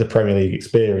the Premier League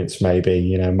experience, maybe,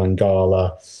 you know,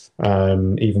 Mangala,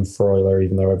 even Freuler,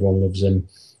 even though everyone loves him.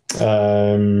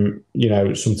 You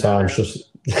know, sometimes just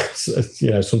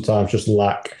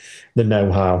lack the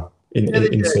know-how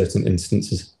in certain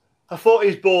instances. I thought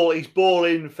his ball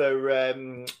in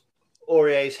for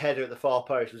Aurier's header at the far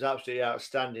post was absolutely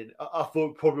outstanding. I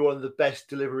thought probably one of the best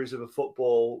deliveries of a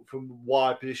football from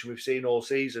wide position we've seen all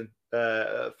season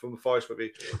from Forest.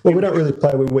 Well, we don't really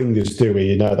play with wingers, do we?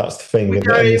 You know, that's the thing. It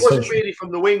wasn't really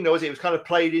from the wing, though, was it? It was kind of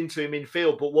played into him in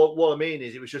field. But what I mean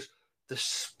is, it was just the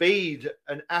speed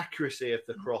and accuracy of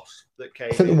the cross that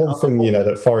came. I think the one thing, you know,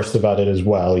 that Forest have added as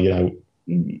well, you know,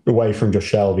 away from just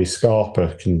Shelvey,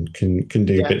 Scarpa can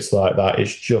do bits like that.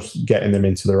 It's just getting them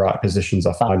into the right positions.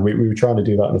 I find we were trying to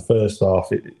do that in the first half.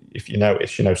 If you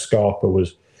notice, you know, Scarpa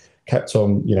was kept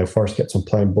on, you know, Forest kept on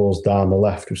playing balls down the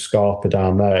left with Scarpa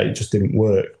down there. It just didn't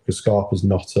work because Scarpa's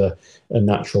not a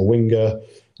natural winger.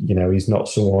 You know, he's not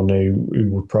someone who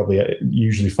would probably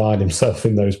usually find himself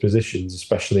in those positions,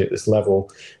 especially at this level.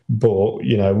 But,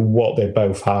 you know, what they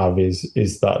both have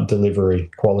is that delivery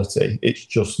quality. It's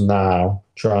just now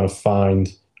trying to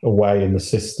find a way in the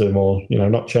system, or, you know,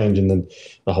 not changing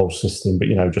the whole system, but,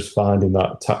 you know, just finding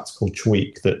that tactical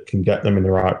tweak that can get them in the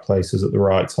right places at the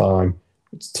right time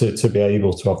to be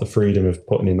able to have the freedom of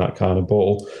putting in that kind of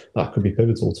ball. That could be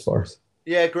pivotal to Forest.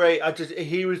 Yeah, great.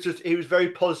 He was very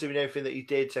positive in everything that he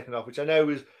did second half, which I know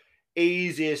was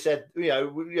easier said. You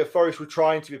know, Forest were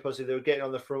trying to be positive. They were getting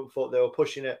on the front foot. They were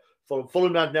pushing it.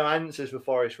 Fulham had no answers for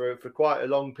Forest for quite a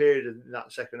long period in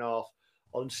that second half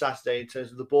on Saturday in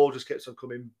terms of the ball just kept on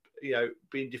coming, you know,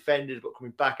 being defended but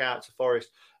coming back out to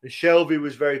Forest. And Shelvey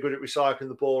was very good at recycling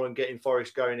the ball and getting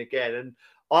Forest going again. And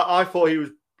I thought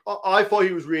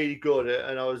he was really good,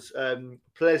 and I was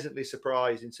pleasantly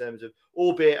surprised in terms of,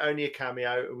 albeit only a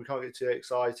cameo, and we can't get too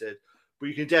excited, but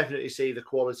you can definitely see the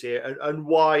quality and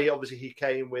why obviously he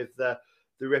came with the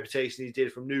reputation he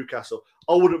did from Newcastle.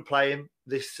 I wouldn't play him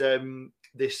this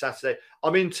Saturday.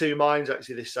 I'm in two minds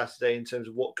actually this Saturday in terms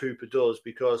of what Cooper does,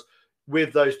 because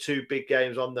with those two big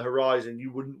games on the horizon,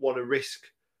 you wouldn't want to risk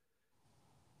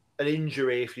an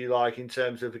injury, if you like, in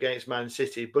terms of against Man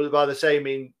City. But by the same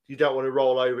mean, you don't want to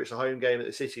roll over. It's a home game at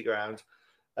the City ground.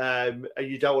 And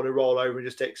you don't want to roll over and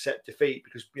just accept defeat,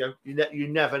 because, you know, you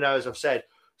never know. As I've said,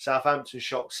 Southampton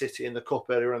shocked City in the Cup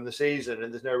earlier in the season,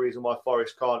 and there's no reason why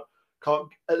Forest can't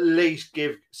at least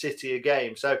give City a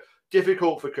game. So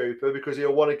difficult for Cooper, because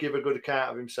he'll want to give a good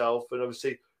account of himself, and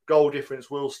obviously goal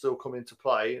difference will still come into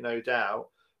play, no doubt.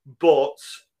 But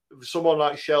for someone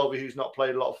like Shelvey, who's not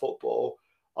played a lot of football,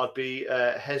 I'd be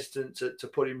hesitant to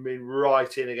put him in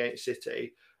right in against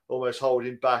City, almost hold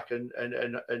him back and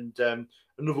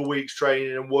another week's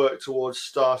training and work towards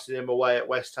starting him away at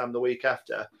West Ham the week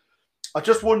after. I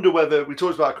just wonder whether, we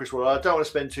talked about Chris Wood, I don't want to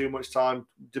spend too much time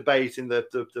debating the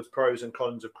pros and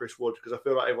cons of Chris Wood, because I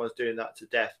feel like everyone's doing that to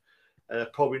death and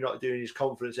probably not doing his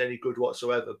confidence any good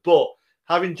whatsoever. But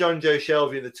having Jonjo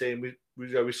Shelvey in the team,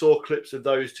 we saw clips of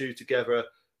those two together,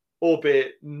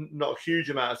 albeit not a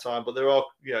huge amount of time, but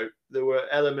there were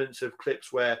elements of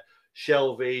clips where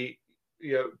Shelvey,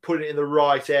 you know, putting it in the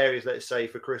right areas, let's say,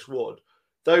 for Chris Wood.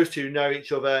 Those two know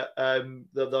each other.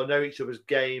 They'll know each other's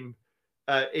game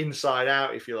inside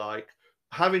out, if you like.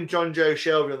 Having Jonjo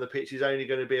Shelvey on the pitch is only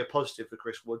going to be a positive for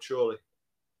Chris Wood, surely.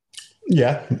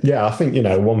 Yeah. I think, you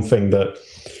know, one thing that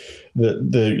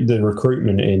the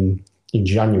recruitment in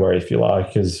January, if you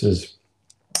like, has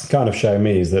kind of shown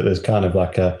me is that there's kind of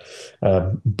like a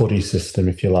buddy system,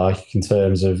 if you like, in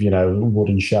terms of, you know, Wood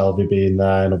and Shelvey being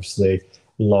there, and obviously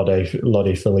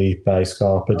Lodi, Felipe,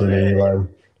 Scarpa, Danilo.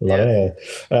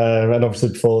 And obviously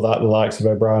before that, the likes of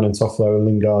O'Brien and Toffolo and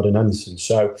Lingard and Henderson.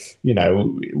 So, you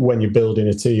know, when you're building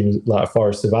a team like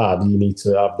Forest have had, you need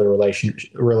to have the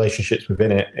relationships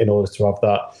within it in order to have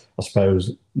that, I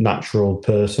suppose, natural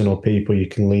person or people you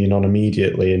can lean on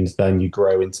immediately, and then you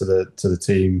grow into the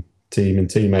team and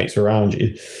teammates around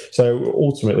you. So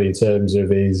ultimately, in terms of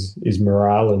his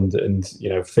morale and you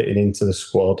know, fitting into the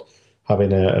squad,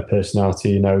 having a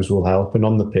personality he knows will help. And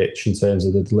on the pitch, in terms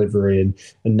of the delivery and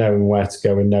knowing where to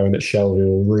go and knowing that Shelvey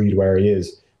will read where he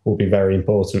is, will be very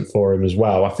important for him as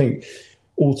well. I think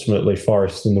ultimately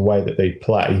Forest, in the way that they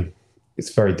play,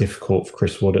 it's very difficult for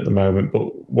Chris Wood at the moment.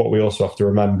 But what we also have to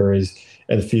remember is,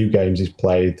 in the few games he's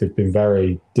played, they've been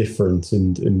very different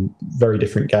and very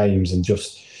different games, and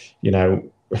just, you know,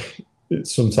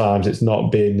 sometimes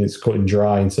it's cut and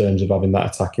dry in terms of having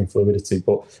that attacking fluidity.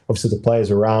 But obviously the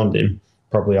players around him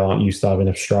probably aren't used to having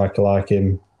a striker like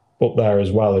him up there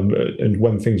as well. And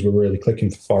when things were really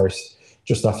clicking for Forest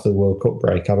just after the World Cup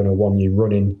break, having a Wanyi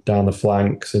running down the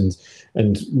flanks and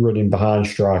running behind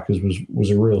strikers was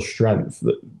a real strength.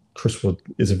 That Chris Wood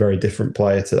is a very different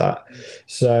player to that.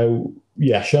 So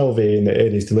yeah, Shelvey in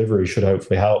his delivery should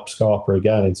hopefully help. Scarpa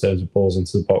again in terms of balls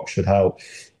into the box should help.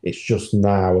 It's just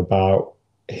now about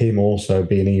him also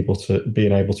being able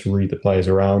to read the players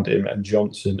around him, and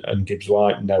Johnson and Gibbs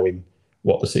White knowing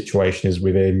what the situation is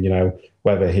with him.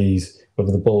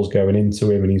 Whether the ball's going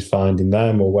into him and he's finding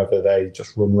them, or whether they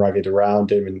just run ragged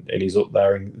around him and he's up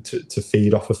there to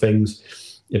feed off of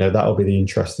things. That'll be the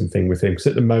interesting thing with him, because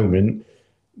at the moment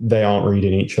they aren't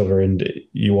reading each other, and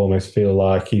you almost feel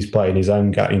like he's playing his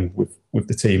own game with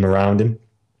the team around him.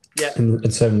 Yeah.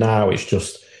 And so now it's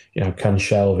just, can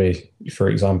Shelvey, for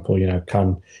example,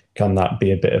 can that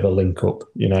be a bit of a link up?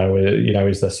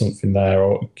 Is there something there,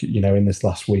 or in this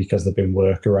last week has there been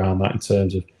work around that in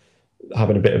terms of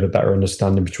having a bit of a better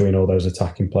understanding between all those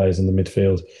attacking players in the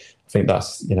midfield? I think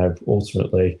that's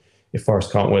ultimately, if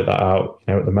Forest can't work that out,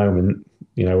 at the moment,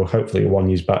 hopefully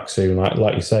Wanyi's back soon,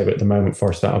 like you say, but at the moment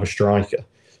Forest don't have a striker,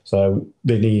 so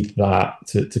they need that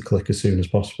to click as soon as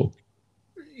possible.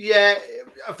 Yeah,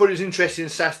 I thought it was interesting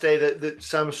Saturday that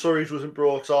Sam Surridge wasn't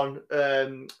brought on.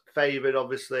 Favoured,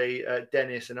 obviously,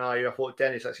 Dennis and Ayew. I thought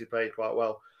Dennis actually played quite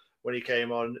well when he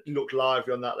came on. Looked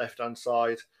lively on that left-hand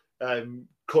side.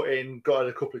 Cut in, got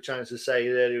a couple of chances to say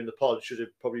earlier in the pod. Should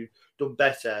have probably done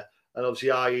better. And obviously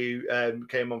Ayew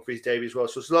came on for his debut as well.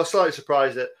 So I was slightly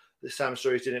surprised that Sam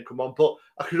Surridge didn't come on. But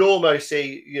I could almost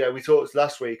see, we talked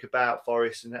last week about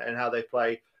Forest and how they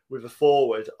play with a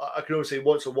forward. I can almost see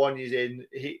once Wanyi's in,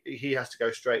 he has to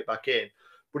go straight back in.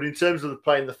 But in terms of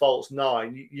playing the false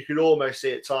nine, you could almost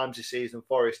see at times this season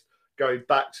Forest going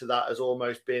back to that as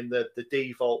almost being the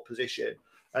default position.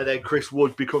 And then Chris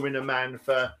Wood becoming a man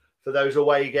for those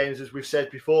away games, as we've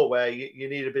said before, where you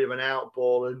need a bit of an out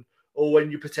ball, or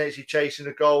when you're potentially chasing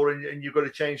a goal and you've got to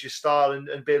change your style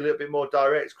and be a little bit more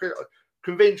direct.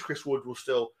 Convinced Chris Wood will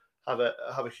still have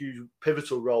a huge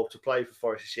pivotal role to play for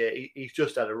Forest this year. He's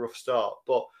just had a rough start,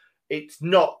 but it's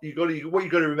not. What you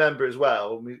got to remember as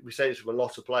well. We say this with a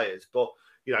lot of players, but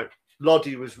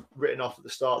Loddy was written off at the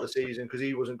start of the season because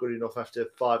he wasn't good enough after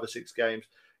 5 or 6 games.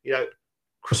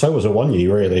 So was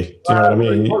Wanyi, really. Do you know what I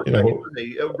mean?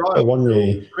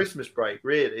 Wanyi Christmas break,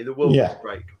 really, the World Cup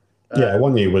break.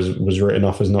 Wanyi was written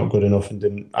off as not good enough and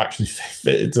didn't actually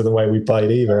fit into the way we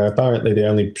played either. Apparently, the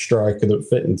only striker that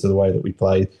fit into the way that we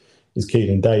played is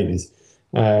Keinan Davies,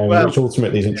 which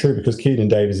ultimately isn't true, because Keinan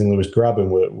Davies and Lewis Grabban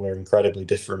were incredibly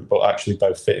different, but actually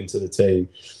both fit into the team.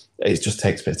 It just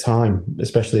takes a bit of time,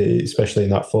 especially in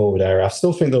that forward area. I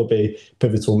still think there'll be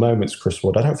pivotal moments, Chris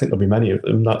Wood. I don't think there'll be many of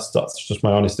them. That's just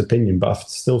my honest opinion, but I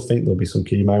still think there'll be some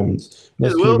key moments.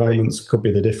 Those key moments could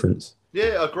be the difference.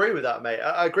 Yeah, I agree with that, mate.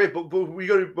 I agree, but we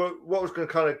got to. What I was going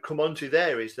to kind of come on to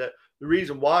there is that the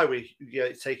reason why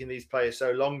it's taking these players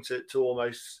so long to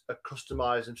almost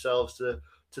customize themselves to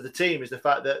the team is the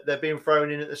fact that they're being thrown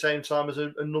in at the same time as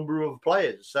a number of other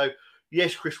players. So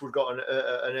yes, Chris Wood got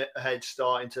a head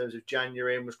start in terms of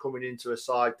January and was coming into a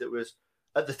side that was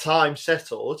at the time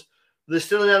settled. There's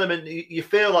still an element. You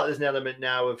feel like there's an element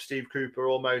now of Steve Cooper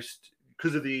almost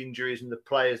because of the injuries and the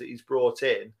players that he's brought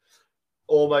in,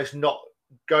 almost not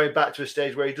going back to a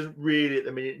stage where he doesn't really at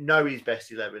the minute know his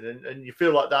best 11, and you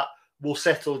feel like that will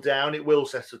settle down. It will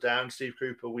settle down. Steve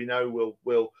Cooper, we know,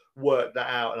 will work that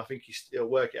out, and I think he'll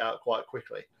work it out quite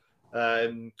quickly.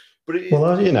 Like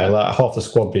half the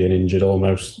squad being injured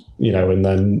almost, and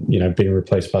then being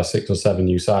replaced by 6 or 7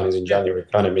 new signings in January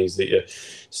kind of means that you're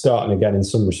starting again in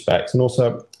some respects. And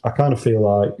also, I kind of feel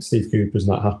like Steve Cooper's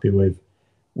not happy with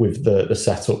the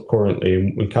setup currently,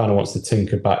 and kind of wants to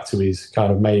tinker back to his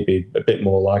kind of maybe a bit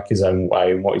more like his own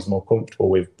way and what he's more comfortable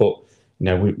with. But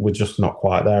we're just not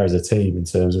quite there as a team in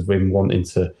terms of him wanting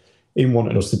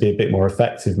us to be a bit more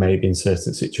effective maybe in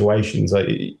certain situations.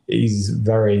 He's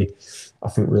very, I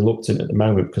think, reluctant at the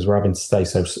moment because we're having to stay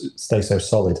so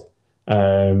solid.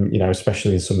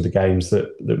 Especially in some of the games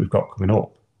that we've got coming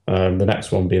up. The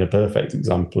next one being a perfect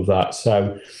example of that.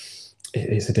 So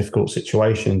it's a difficult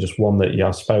situation, just one that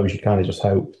I suppose you kind of just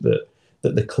hope that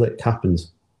the click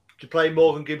happens. Do you play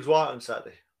Morgan Gibbs-White on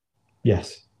Saturday?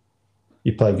 Yes.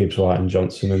 You play Gibbs-White and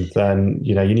Johnson, and then,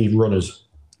 you need runners.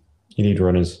 You need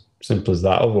runners. Simple as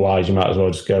that. Otherwise, you might as well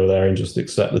just go there and just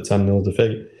accept the 10-0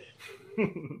 defeat.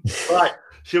 Right.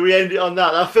 Shall we end it on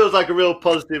that? That feels like a real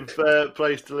positive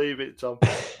place to leave it, Tom.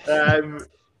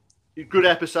 Good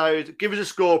episode. Give us a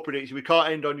score prediction. We can't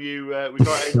end on you. We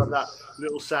can't end on that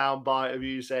little sound bite of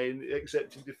you saying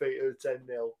accepting defeat of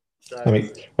 10-0. So,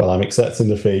 I'm accepting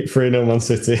defeat. 3-0 Man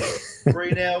City.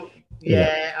 3-0.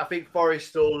 Yeah, I think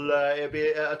Forest will. It'll be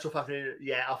a tough afternoon.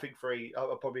 Yeah, I think 3.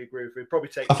 I'll probably agree with you. Probably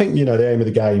take. I think the aim of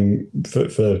the game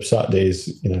for Saturday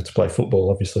is to play football,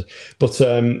 obviously, but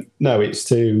no, it's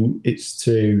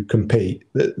to compete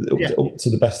up to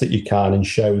the best that you can and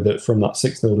show that from that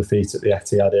 6-0 defeat at the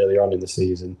Etihad earlier on in the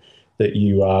season that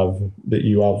you have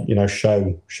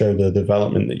show the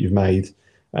development that you've made.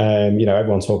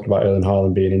 Everyone's talking about Erling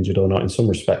Haaland being injured or not. In some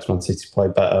respects, Man City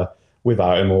played better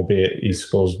without him, albeit he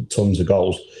scores tons of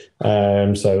goals.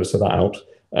 So that helped.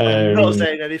 I'm not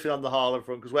saying anything on the Haaland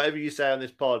front because whatever you say on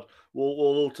this pod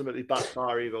will ultimately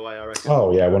backfire either way, I reckon.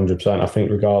 Oh yeah, 100%. I think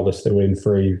regardless they win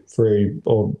 3-3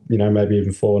 or maybe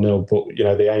even 4-0, but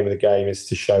the aim of the game is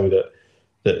to show that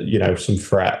some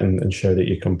threat and show that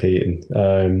you're competing.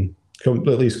 At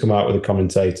least come out with the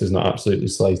commentators not absolutely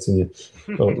slating you.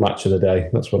 Match of the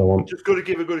day. That's what I want. Just got to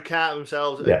give a good account of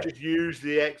themselves and just use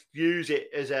it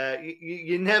as a.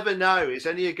 You never know. It's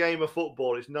only a game of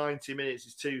football. It's 90 minutes.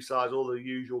 It's 2 sides. All the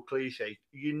usual cliches.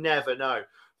 You never know.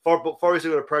 But Forest are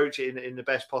going to approach it in the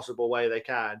best possible way they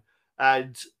can.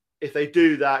 And if they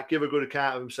do that, give a good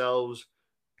account of themselves,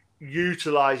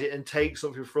 utilize it, and take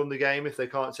something from the game. If they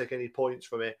can't take any points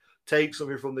from it, take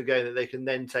something from the game that they can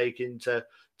then take into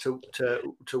to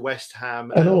West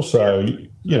Ham. And also,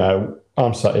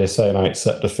 I'm sat here saying I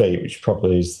accept defeat, which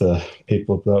probably is the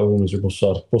people that are miserable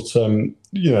sod. But one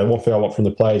thing I want from the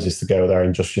players is to go there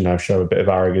and just show a bit of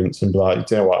arrogance and be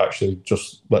like, you know what, actually,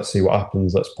 just let's see what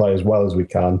happens. Let's play as well as we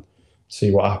can,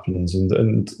 see what happens,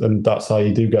 and that's how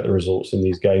you do get the results in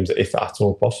these games, if at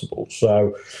all possible.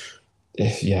 So,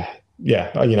 yeah.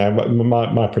 Yeah,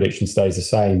 my prediction stays the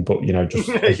same, but just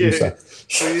as you said,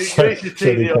 you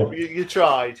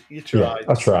tried. Yeah,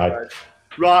 I tried.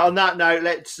 Right, on that note,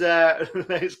 let's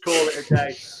call it a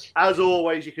day. As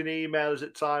always, you can email us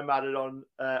at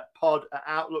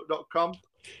timeaddedonpod@outlook.com,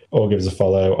 or give us a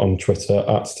follow on Twitter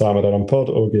 @timeaddedonpod,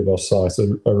 or give our site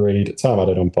a read,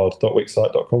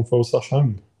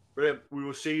 timeaddedonpod.wixsite.com/home. Brilliant. We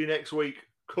will see you next week.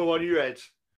 Come on, you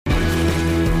Reds.